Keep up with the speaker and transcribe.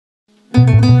Good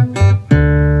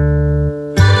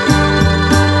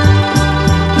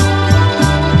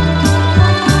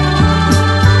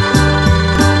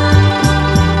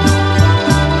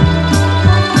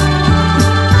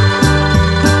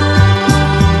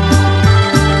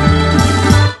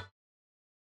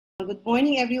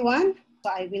morning, everyone. So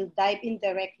I will dive in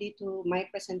directly to my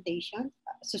presentation,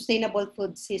 Sustainable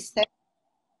Food System,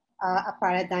 a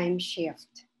Paradigm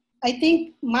Shift. I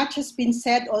think much has been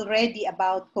said already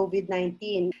about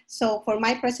COVID-19. So for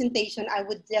my presentation, I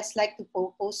would just like to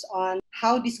focus on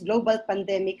how this global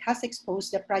pandemic has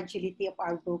exposed the fragility of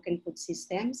our broken food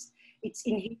systems, its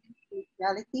inherent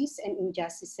inequalities and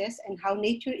injustices, and how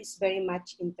nature is very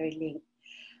much interlinked.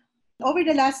 Over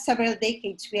the last several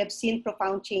decades, we have seen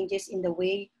profound changes in the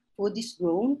way food is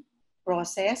grown,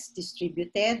 processed,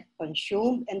 distributed,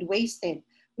 consumed, and wasted,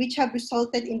 which have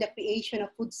resulted in the creation of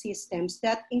food systems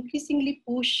that increasingly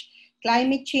push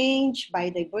climate change,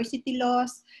 biodiversity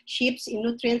loss, shifts in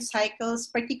nutrient cycles,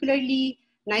 particularly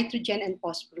nitrogen and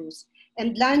phosphorus,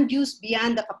 and land use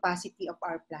beyond the capacity of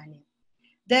our planet.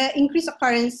 The increased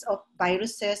occurrence of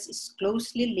viruses is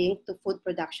closely linked to food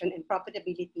production and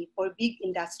profitability for big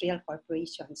industrial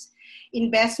corporations.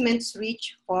 Investments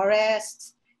reach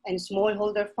forests and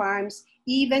smallholder farms,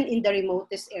 even in the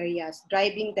remotest areas,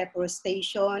 driving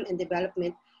deforestation and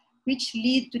development, which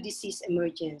lead to disease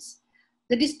emergence.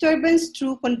 The disturbance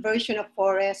through conversion of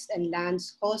forests and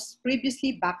lands caused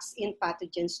previously boxed-in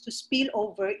pathogens to spill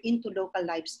over into local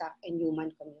livestock and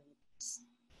human communities.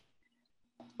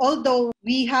 Although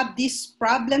we have this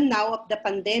problem now of the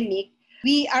pandemic,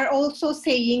 we are also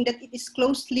saying that it is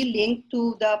closely linked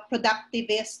to the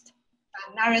productivist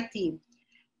narrative.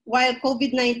 While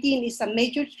COVID-19 is a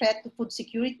major threat to food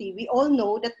security, we all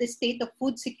know that the state of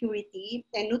food security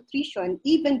and nutrition,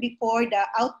 even before the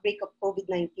outbreak of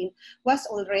COVID-19, was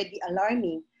already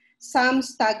alarming. Some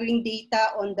staggering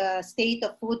data on the state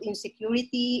of food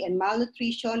insecurity and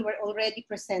malnutrition were already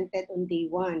presented on day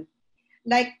one.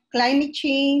 Like climate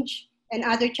change and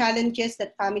other challenges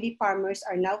that family farmers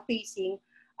are now facing,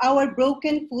 our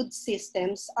broken food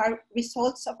systems are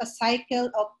results of a cycle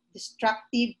of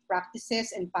destructive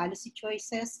practices and policy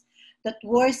choices that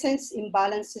worsens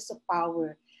imbalances of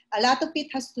power. A lot of it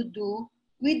has to do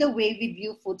with the way we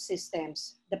view food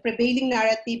systems. The prevailing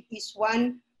narrative is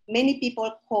one many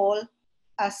people call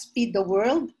feed the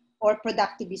world, or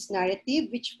productivist narrative,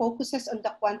 which focuses on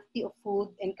the quantity of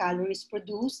food and calories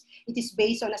produced. It is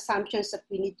based on assumptions that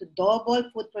we need to double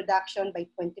food production by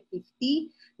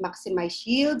 2050, maximize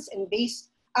yields, and base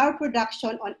our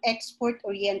production on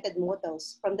export-oriented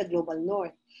models from the global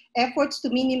north. Efforts to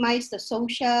minimize the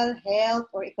social, health,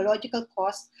 or ecological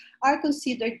costs are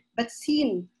considered but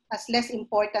seen as less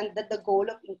important than the goal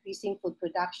of increasing food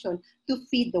production to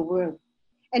feed the world.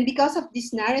 And because of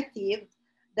this narrative,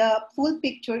 the full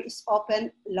picture is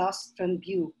often lost from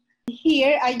view.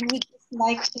 Here, I would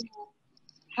like to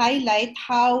highlight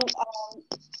how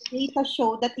data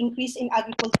show that increase in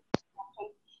agriculture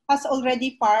has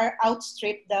already far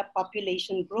outstripped the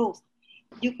population growth.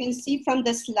 You can see from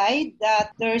the slide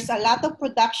that there's a lot of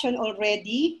production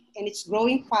already, and it's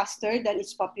growing faster than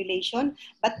its population,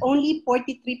 but only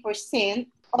 43%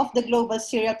 of the global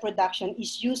cereal production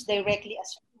is used directly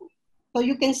as food. So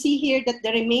you can see here that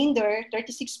the remainder,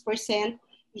 36%,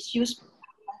 is used for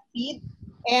feed,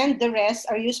 and the rest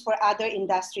are used for other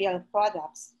industrial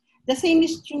products. The same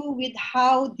is true with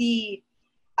how the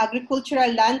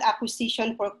agricultural land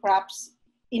acquisition for crops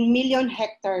in million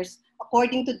hectares,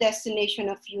 according to destination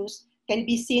of use, can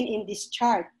be seen in this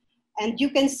chart. And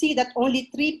you can see that only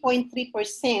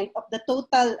 3.3% of the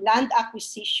total land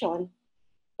acquisition,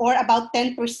 or about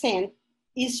 10%,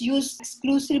 is used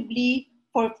exclusively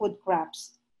for food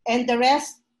crops. And the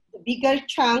rest, the bigger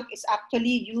chunk, is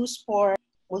actually used for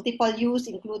multiple use,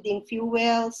 including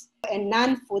fuels and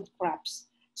non-food crops.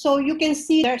 So you can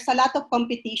see there's a lot of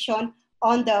competition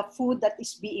on the food that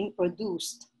is being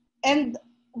produced. And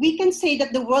we can say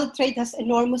that the world trade has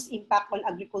enormous impact on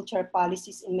agricultural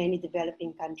policies in many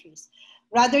developing countries.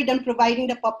 Rather than providing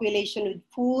the population with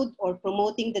food or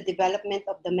promoting the development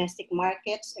of domestic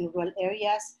markets in rural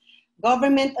areas,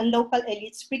 government and local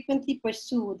elites frequently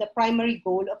pursue the primary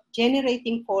goal of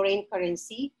generating foreign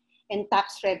currency and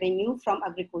tax revenue from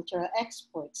agricultural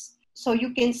exports. So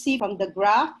you can see from the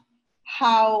graph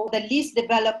how the least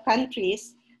developed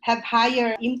countries have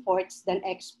higher imports than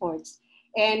exports.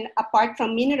 And apart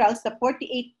from minerals, the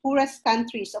 48 poorest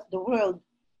countries of the world,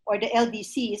 or the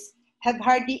LDCs, have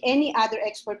hardly any other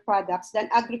export products than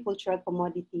agricultural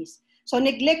commodities. So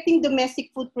neglecting domestic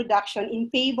food production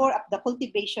in favor of the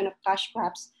cultivation of cash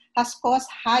crops has caused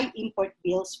high import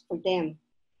bills for them.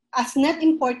 As net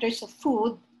importers of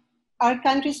food, our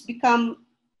countries become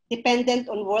dependent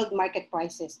on world market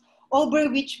prices, over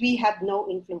which we have no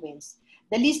influence.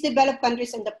 The least developed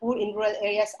countries and the poor in rural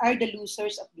areas are the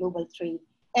losers of global trade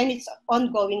and its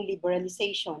ongoing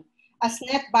liberalization. As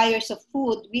net buyers of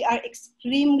food, we are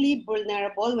extremely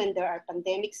vulnerable when there are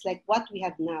pandemics like what we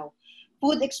have now.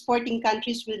 Food exporting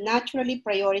countries will naturally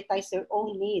prioritize their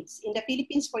own needs. In the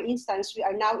Philippines, for instance, we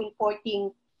are now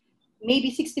importing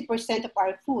maybe 60% of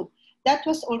our food. That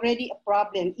was already a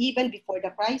problem even before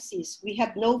the crisis. We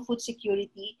have no food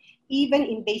security, even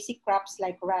in basic crops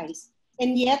like rice.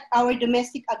 And yet, our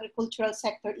domestic agricultural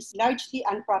sector is largely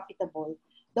unprofitable.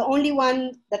 The only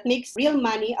one that makes real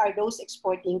money are those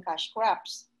exporting cash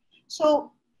crops.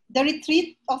 So the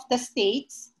retreat of the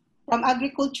states from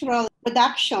agricultural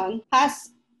production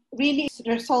has really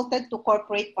resulted to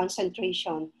corporate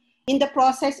concentration. In the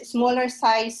process, smaller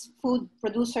size food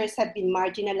producers have been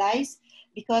marginalized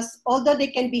because although they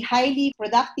can be highly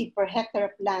productive per hectare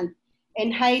of land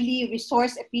and highly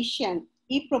resource efficient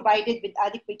if provided with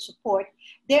adequate support,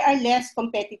 they are less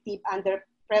competitive under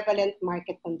prevalent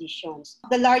market conditions.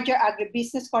 The larger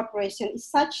agribusiness corporation is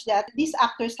such that these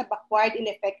actors have acquired, in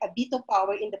effect, a veto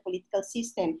power in the political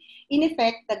system. In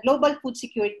effect, the global food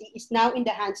security is now in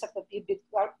the hands of a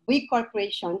big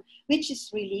corporation, which is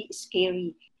really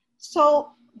scary.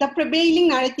 So the prevailing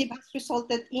narrative has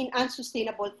resulted in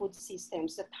unsustainable food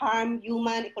systems that harm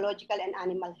human, ecological, and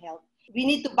animal health. We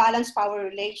need to balance power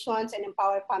relations and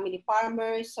empower family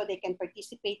farmers so they can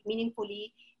participate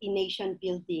meaningfully in nation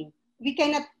building. We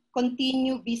cannot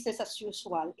continue business as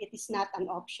usual. It is not an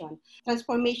option.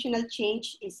 Transformational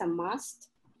change is a must.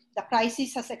 The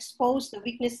crisis has exposed the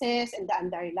weaknesses and the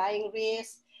underlying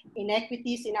risks,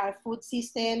 inequities in our food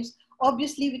systems.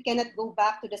 Obviously, we cannot go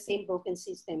back to the same broken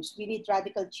systems. We need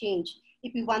radical change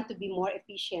if we want to be more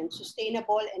efficient,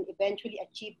 sustainable, and eventually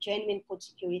achieve genuine food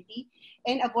security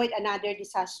and avoid another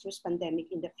disastrous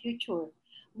pandemic in the future.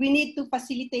 We need to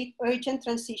facilitate urgent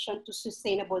transition to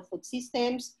sustainable food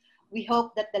systems. We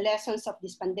hope that the lessons of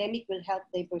this pandemic will help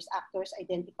diverse actors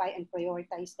identify and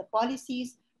prioritize the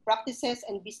policies, practices,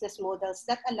 and business models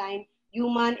that align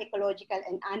human, ecological,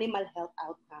 and animal health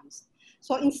outcomes.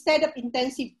 So instead of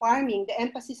intensive farming, the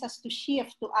emphasis has to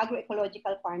shift to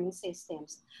agroecological farming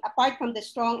systems. Apart from the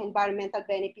strong environmental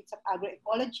benefits of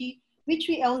agroecology, which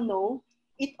we all know,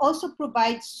 it also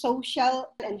provides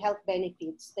social and health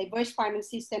benefits. Diverse farming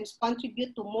systems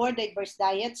contribute to more diverse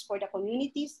diets for the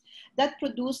communities that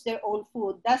produce their own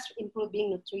food, thus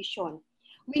improving nutrition.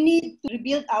 We need to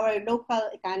rebuild our local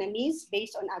economies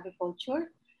based on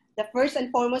agriculture. The first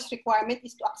and foremost requirement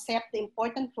is to accept the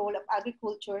important role of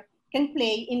agriculture can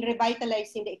play in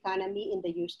revitalizing the economy in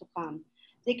the years to come.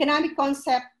 The economic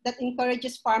concept that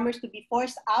encourages farmers to be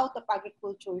forced out of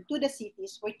agriculture to the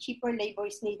cities where cheaper labor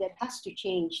is needed has to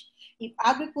change. If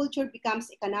agriculture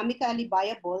becomes economically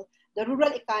viable, the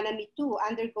rural economy too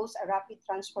undergoes a rapid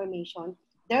transformation,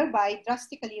 thereby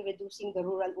drastically reducing the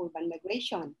rural-urban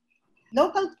migration.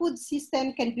 Local food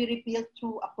system can be rebuilt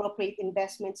through appropriate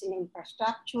investments in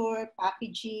infrastructure,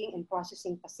 packaging and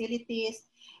processing facilities,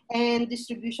 and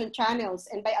distribution channels,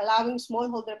 and by allowing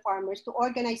smallholder farmers to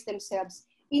organize themselves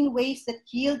in ways that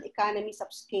yield economies of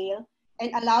scale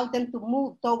and allow them to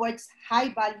move towards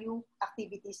high-value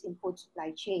activities in food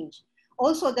supply chain.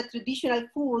 Also, the traditional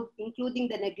food, including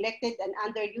the neglected and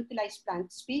underutilized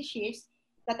plant species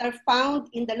that are found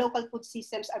in the local food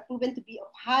systems, are proven to be of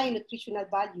high nutritional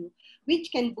value, which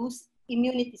can boost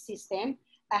immunity system,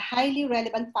 a highly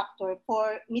relevant factor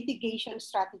for mitigation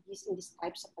strategies in these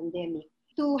types of pandemic.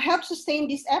 To help sustain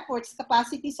these efforts,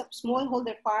 capacities of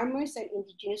smallholder farmers and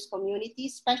indigenous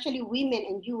communities, especially women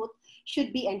and youth,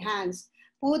 should be enhanced.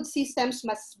 Food systems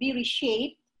must be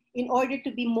reshaped in order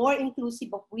to be more inclusive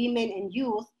of women and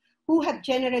youth who have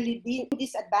generally been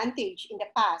disadvantaged in the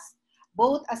past,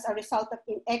 both as a result of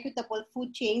inequitable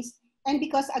food chains and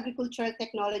because agricultural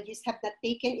technologies have not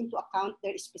taken into account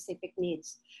their specific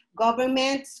needs.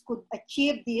 Governments could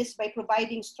achieve this by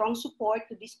providing strong support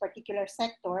to this particular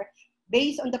sector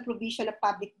based on the provision of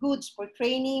public goods for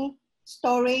training,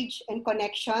 storage, and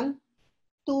connection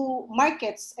to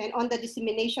markets and on the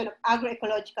dissemination of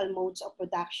agroecological modes of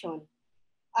production.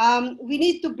 We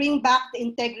need to bring back the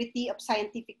integrity of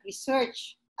scientific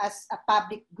research as a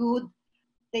public good.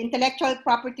 The intellectual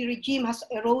property regime has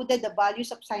eroded the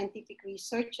values of scientific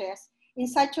researches in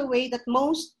such a way that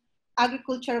most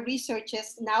agricultural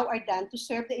researches now are done to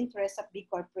serve the interests of big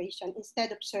corporations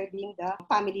instead of serving the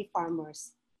family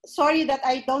farmers. Sorry that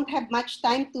I don't have much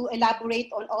time to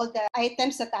elaborate on all the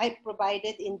items that I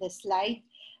provided in the slide,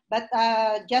 but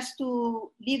just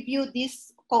to leave you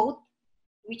this quote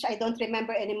which I don't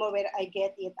remember anymore where I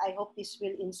get it. I hope this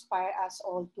will inspire us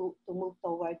all to move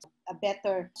towards a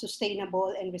better,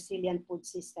 sustainable, and resilient food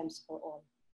systems for all.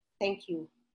 Thank you.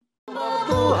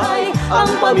 Mabuhay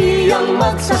ang pamilyang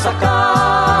magsasaka.